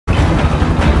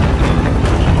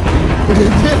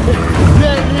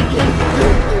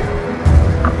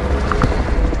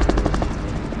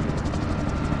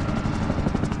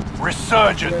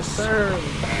Resurgence. Yes, sir.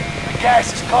 The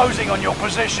gas is closing on your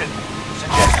position.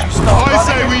 Suggest you start I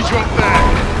say we drop there.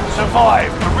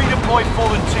 Survive to redeploy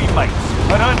fallen teammates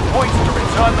and earn points to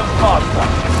return them faster.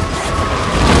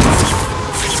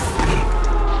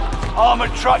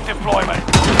 Armored truck deployment.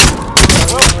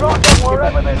 We'll drop them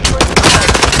wherever there's room.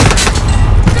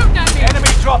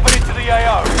 Enemy dropping into the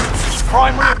AO.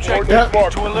 Primary objective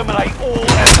is to eliminate all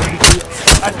enemies.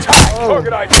 Attack!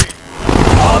 Target ID.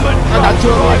 Armored truck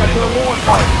driving in the war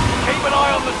zone. Keep an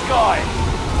eye on the sky.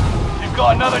 You've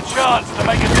got another chance to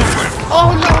make a difference.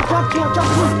 Oh no, drop two,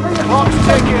 hurry up. Clock's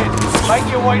ticking. Make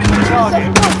your way to the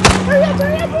target. Hurry up,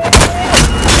 hurry up, hurry up.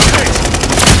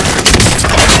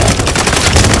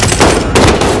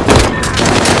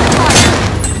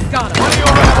 Got him. One of your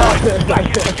allies is back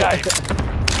in the game.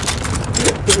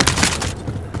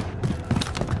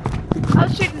 I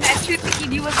was shooting at you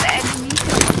thinking you was the enemy.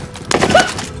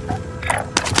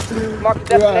 Mark the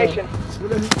destination.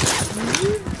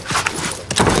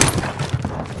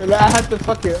 And I had the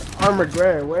fucking armored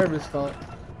grand, whatever it's called.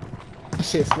 That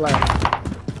shit slap.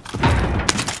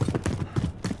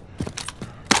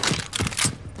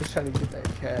 Just trying to get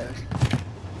that cash.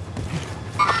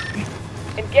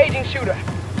 Engaging shooter.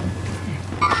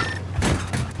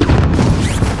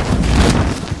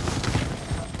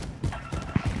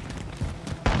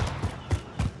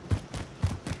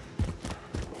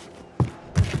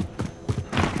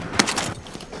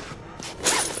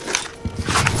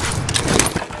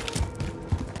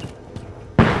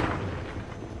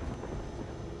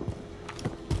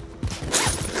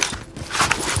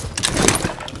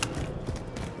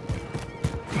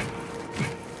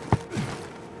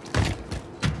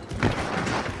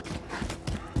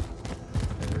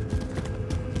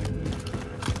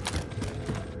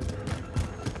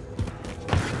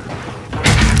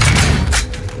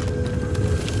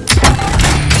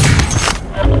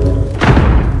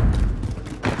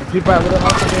 People have a little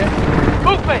house in there.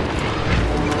 Movement!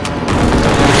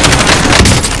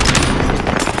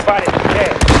 Spotted.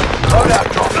 Yeah. Load out,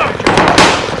 drop down.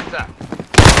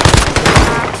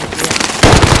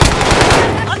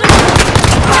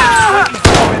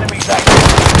 Enemies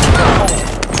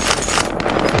active.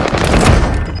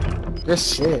 Good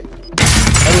shit. I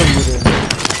didn't do this.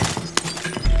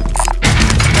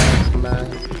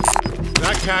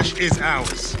 That cash is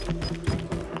ours.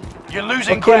 You're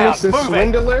losing Okay, ground. this is Move it.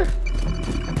 swindler.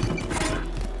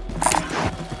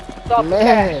 Stop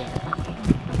Man.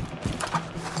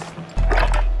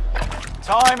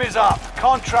 Time is up.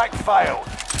 Contract failed.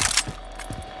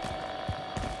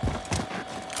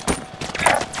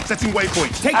 Setting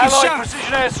waypoint. Take Allied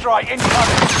precision airstrike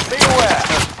incoming. Be aware.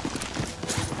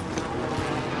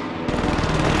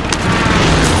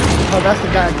 Oh, that's the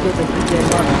guy who killed the PJ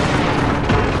Martin.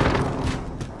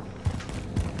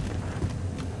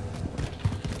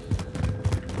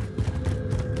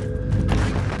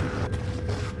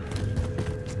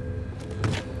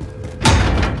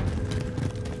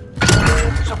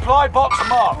 Supply box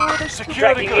marked.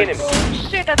 Secure the goods. enemy. Oh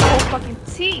shit, that's the whole fucking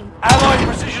team. Allied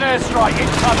precision airstrike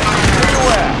incoming. Be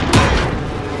aware.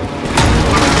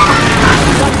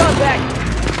 Contact.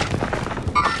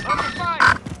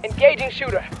 Engaging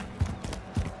shooter.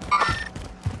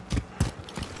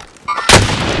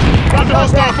 Under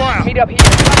hostile fire. Meet up here.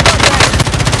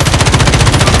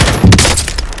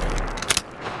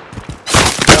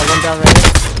 Got one down right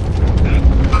here.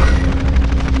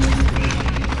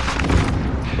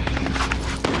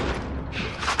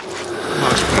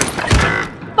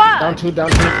 Fuck! Down two, down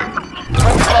two.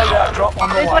 Friendly loadout drop on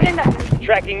the There's one way. in that.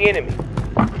 Tracking enemy.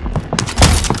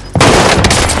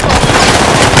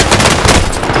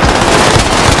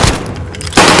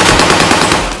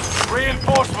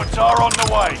 Reinforcements are on the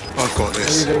way. I've got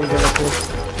this.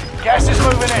 Gas is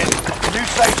moving in. New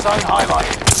safe zone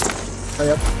highlighted.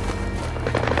 Hurry up.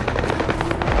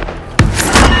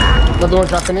 Another one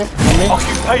dropping in. On me.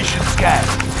 Occupation scan.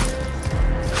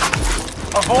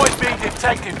 Avoid being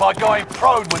detected by going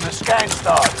prone when the scan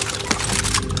starts.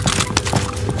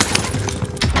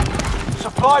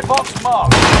 Supply box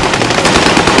marked.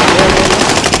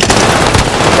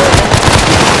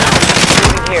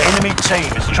 Enemy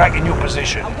team is tracking your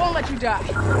position. I won't let you die.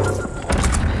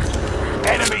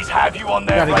 Enemies have you on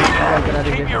their Gotta get out radar. of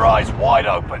Keep here. your eyes wide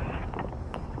open.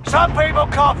 Some people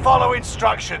can't follow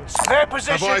instructions. Their Have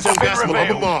positions eyes on have been gas mob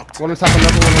revealed. marked. One on top of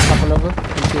another, one on top of another.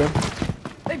 You see him?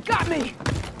 They've got me.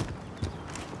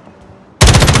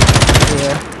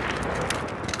 Yeah.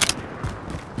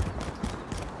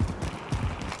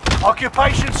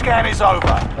 Occupation scan is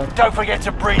over. Don't forget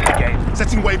to breathe again.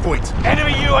 Setting waypoint.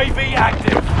 Enemy UAV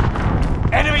active.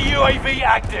 Enemy UAV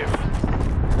active.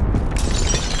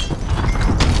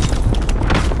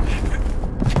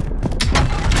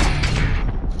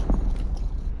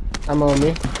 I'm on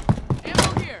me.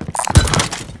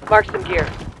 Mark some gear.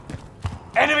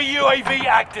 Enemy UAV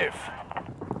active.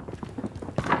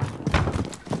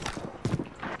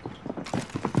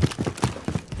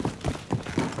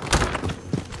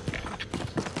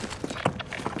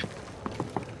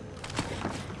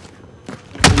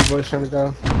 Boys trying to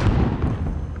go.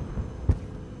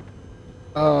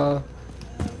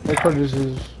 Headquarters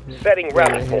is Setting right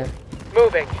rally here.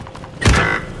 Moving.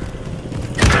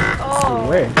 Oh,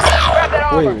 Where? Grab that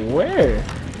armor. Wait, where?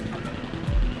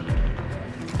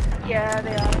 yeah,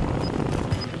 they are.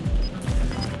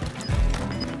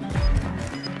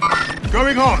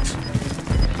 Going hot.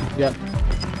 Yep.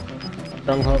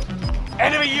 Gung ho.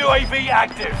 Enemy UAV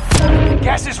active.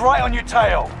 Gas is right on your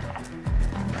tail.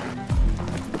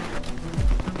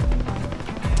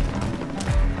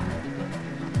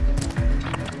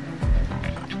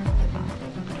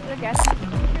 I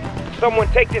guess. Someone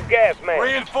take this gas, man.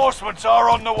 Reinforcements are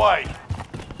on the way.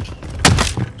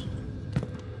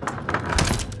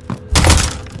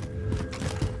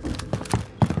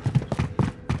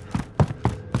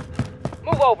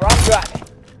 Move over, I'm driving.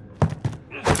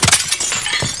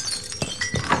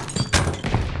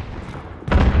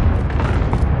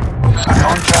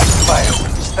 Contract failed.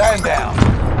 Stand down.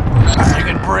 You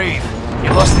can breathe. You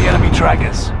lost the enemy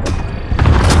trackers.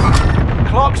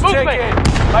 Clock's Movement.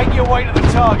 ticking. Make your way to the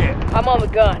target. I'm on the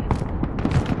gun.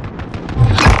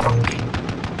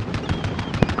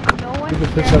 No one You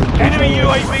can put here. some Enemy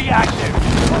UAV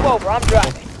active. Move over, I'm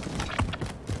driving.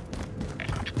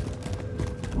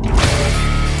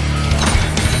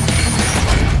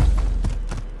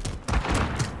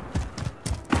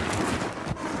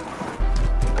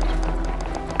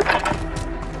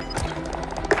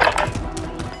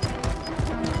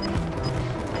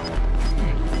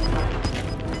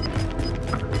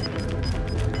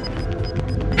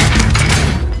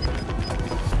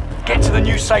 Get to the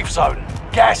new safe zone.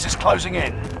 Gas is closing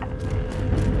in.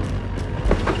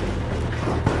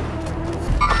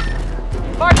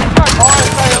 Mark the target. Fire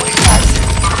sale is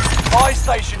active. Buy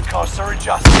station costs are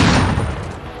adjusted.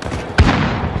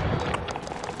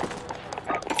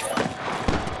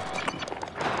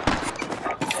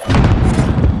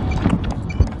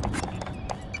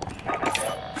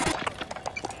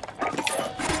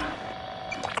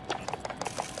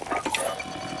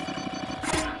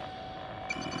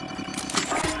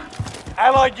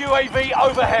 Allied UAV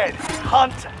overhead.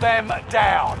 Hunt them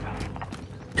down.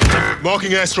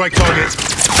 Marking airstrike target.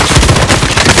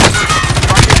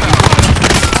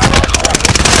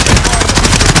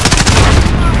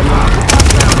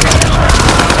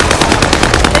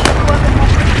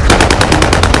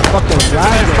 fucking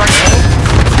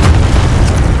lag.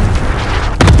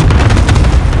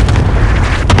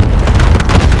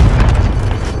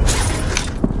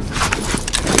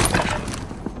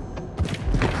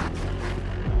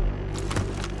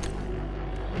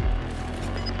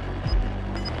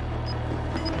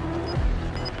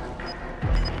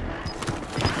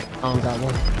 I don't got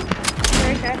one.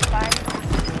 Very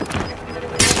satisfied.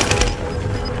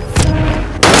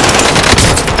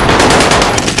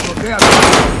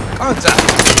 Contact.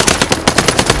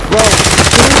 Bro,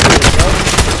 seriously, bro.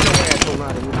 Get your ass on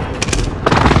out of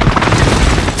here.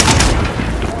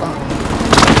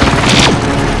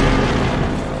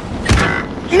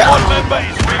 One member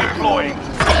is redeploying.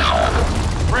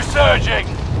 Resurging.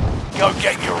 Go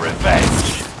get your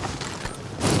revenge.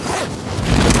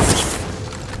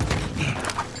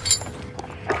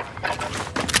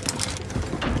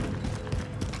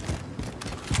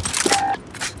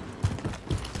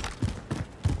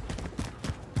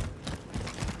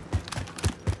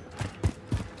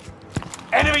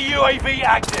 Enemy UAV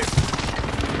active.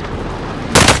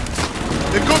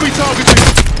 They've got me targeted.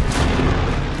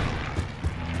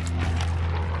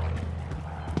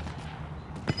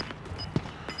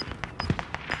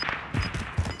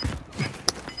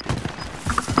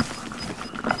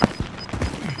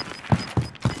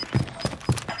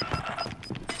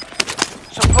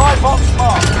 Supply box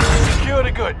marked. Secure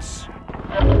the goods.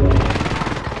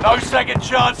 No second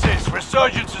chances.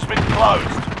 Resurgence has been closed.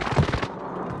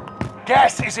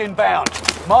 Gas is inbound.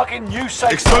 Marking new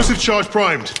safe Explosive charge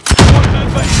primed. zone. One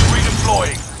member is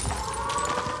redeploying.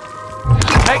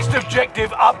 Next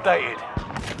objective updated.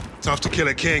 Tough to kill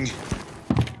a king.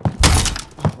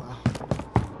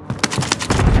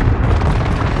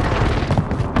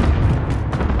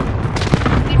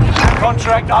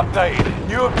 Contract updated.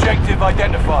 New objective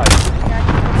identified.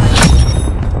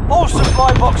 All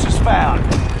supply boxes found.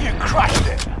 You crushed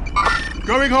it.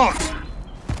 Going hot.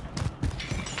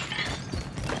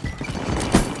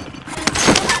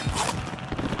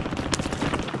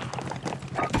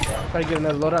 Try to get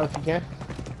another loadout if you can.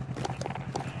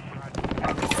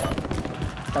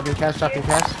 Dropping cash, dropping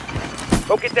cash.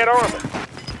 Go get that armor.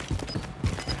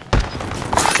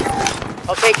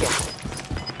 I'll take it.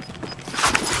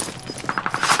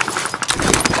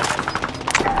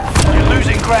 You're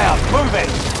losing ground. Move it.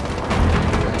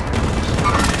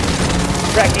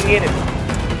 Tracking enemy.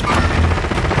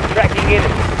 Tracking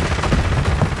enemy.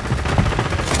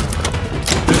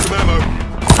 There's some ammo.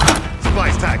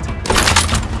 Supplies tagged.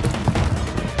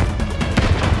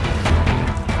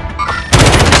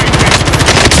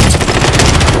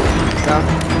 Down.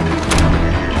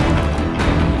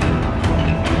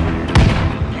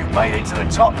 You've made it to the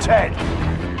top 10.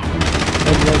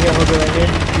 Hold it right here, hold it right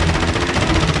here.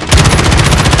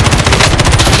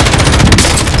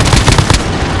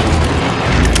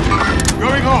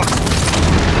 Going hot.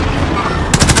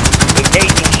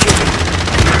 Engaging shooting.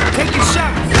 Take your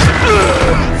shot.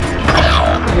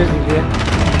 This is it.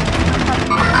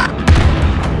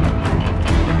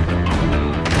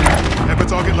 Ever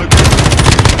target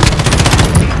located.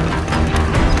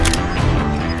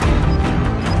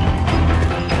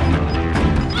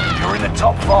 You're in the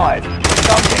top 5.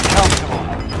 Don't get comfortable.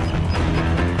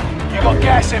 You got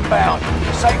gas inbound.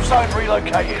 Safe zone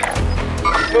relocated.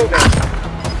 Moving.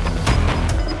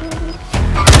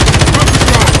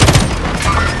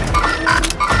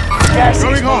 Gas is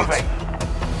Going hot. moving.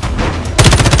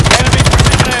 Enemy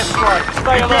precision airstrike.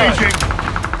 Stay alert. Engaging.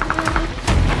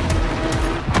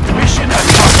 Mission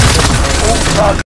accomplished. All thugs